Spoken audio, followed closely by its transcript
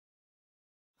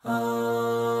Was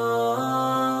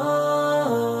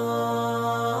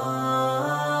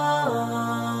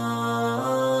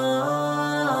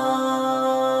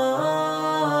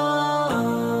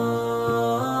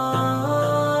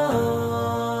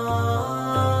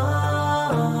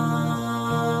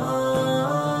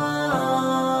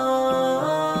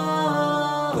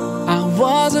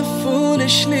a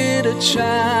foolish little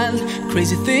child,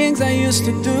 crazy things I used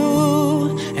to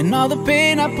do, and all the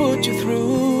pain I put you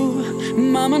through.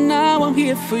 Mama, now I'm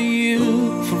here for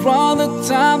you, for all the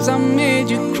times I made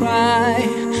you cry,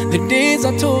 the days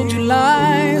I told you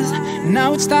lies.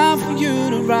 Now it's time for you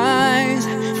to rise,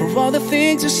 for all the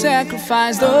things you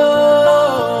sacrificed.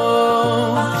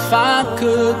 Oh, if I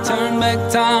could turn back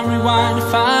time, rewind.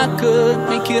 If I could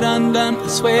make it undone, I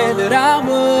swear that I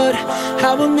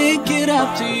would make it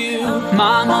up to you.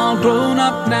 Mom, all grown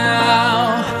up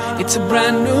now, it's a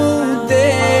brand new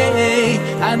day.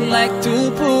 I'd like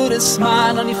to put a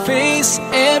smile on your face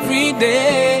every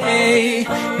day.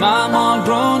 Mom, all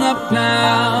grown up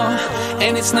now,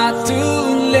 and it's not too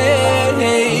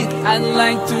late. I'd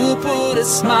like to put a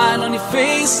smile on your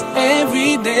face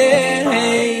every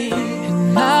day.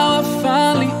 And now I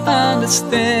finally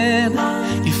understand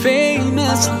your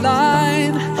famous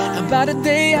line about a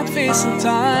day I'd face in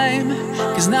time,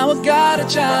 'cause now I got a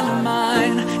child of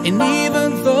mine. And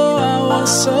even though I was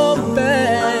so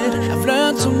bad, I've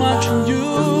learned so much from you.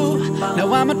 Now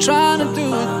I'm trying to do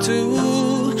it too.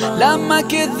 Love my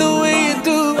kid the way you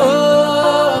do.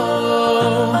 Oh,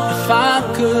 if I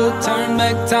could turn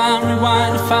back time,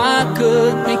 rewind. If I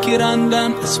could make it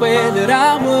undone, I swear that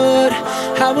I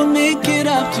would make it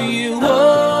up to you.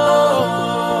 Oh,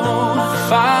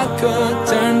 if I could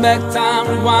turn back time,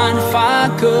 rewind. If I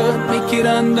could make it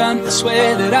undone, I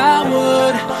swear that I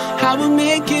would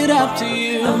make it up to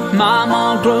you. Mom,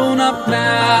 all grown up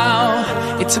now,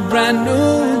 it's a brand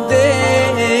new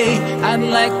day. I'd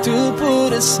like to put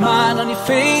a smile on your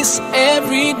face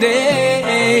every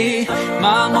day.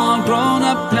 Mom, all grown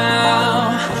up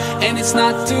now, and it's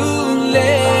not too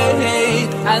late.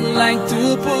 I'd like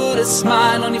to put a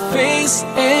smile on your face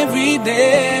every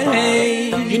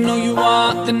day. You know you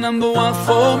are the number one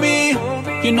for me.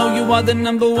 You know you are the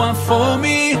number one for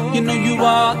me. You know you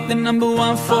are the number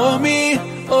one for me.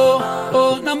 Oh,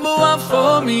 oh, number one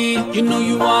for me. You know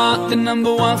you are the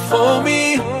number one for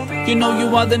me. You know you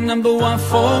are the number one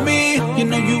for me. You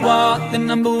know you are the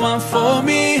number one for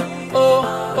me. Oh,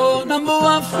 oh, number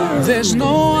one for me. There's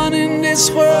no one in this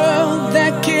world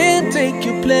that can take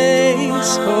your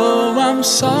place. Oh, I'm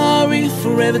sorry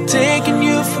for ever taking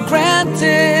you for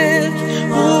granted.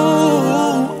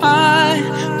 Ooh, I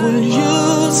will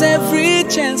use every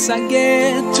chance I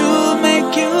get to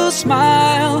make you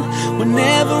smile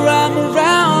whenever I'm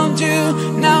around you.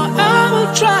 Now I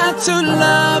will try to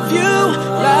love you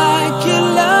like you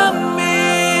love me.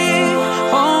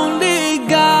 Only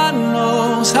God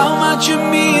knows how much you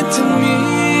mean to me.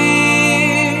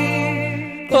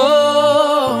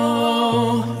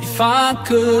 Oh, if I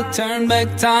could turn back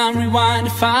time, rewind.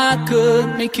 If I could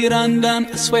make it undone,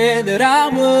 I swear that I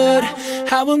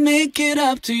would make it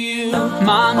up to you.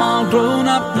 Mom, all grown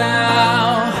up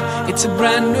now, it's a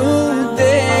brand new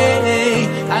day.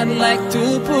 I'd like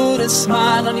to put a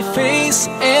smile on your face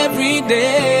every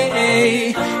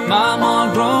day. Mom, all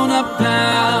grown up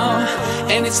now,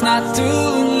 and it's not too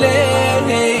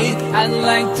late. I'd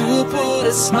like to put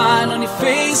a smile on your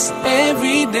face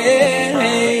every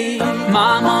day.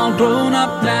 Mom, all grown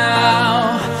up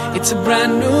now, it's a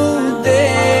brand new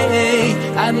day.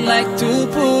 I'd like to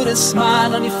put a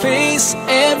smile on your face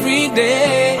every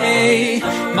day.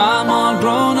 Mom, all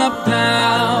grown up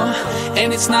now,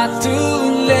 and it's not too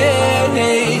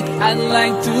late. I'd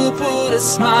like to put a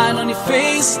smile on your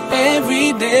face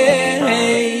every day.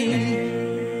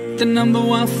 The number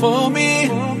one for me.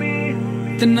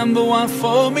 The number one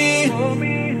for me.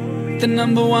 The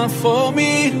number one for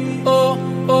me. Oh,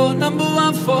 oh, number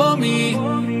one for me.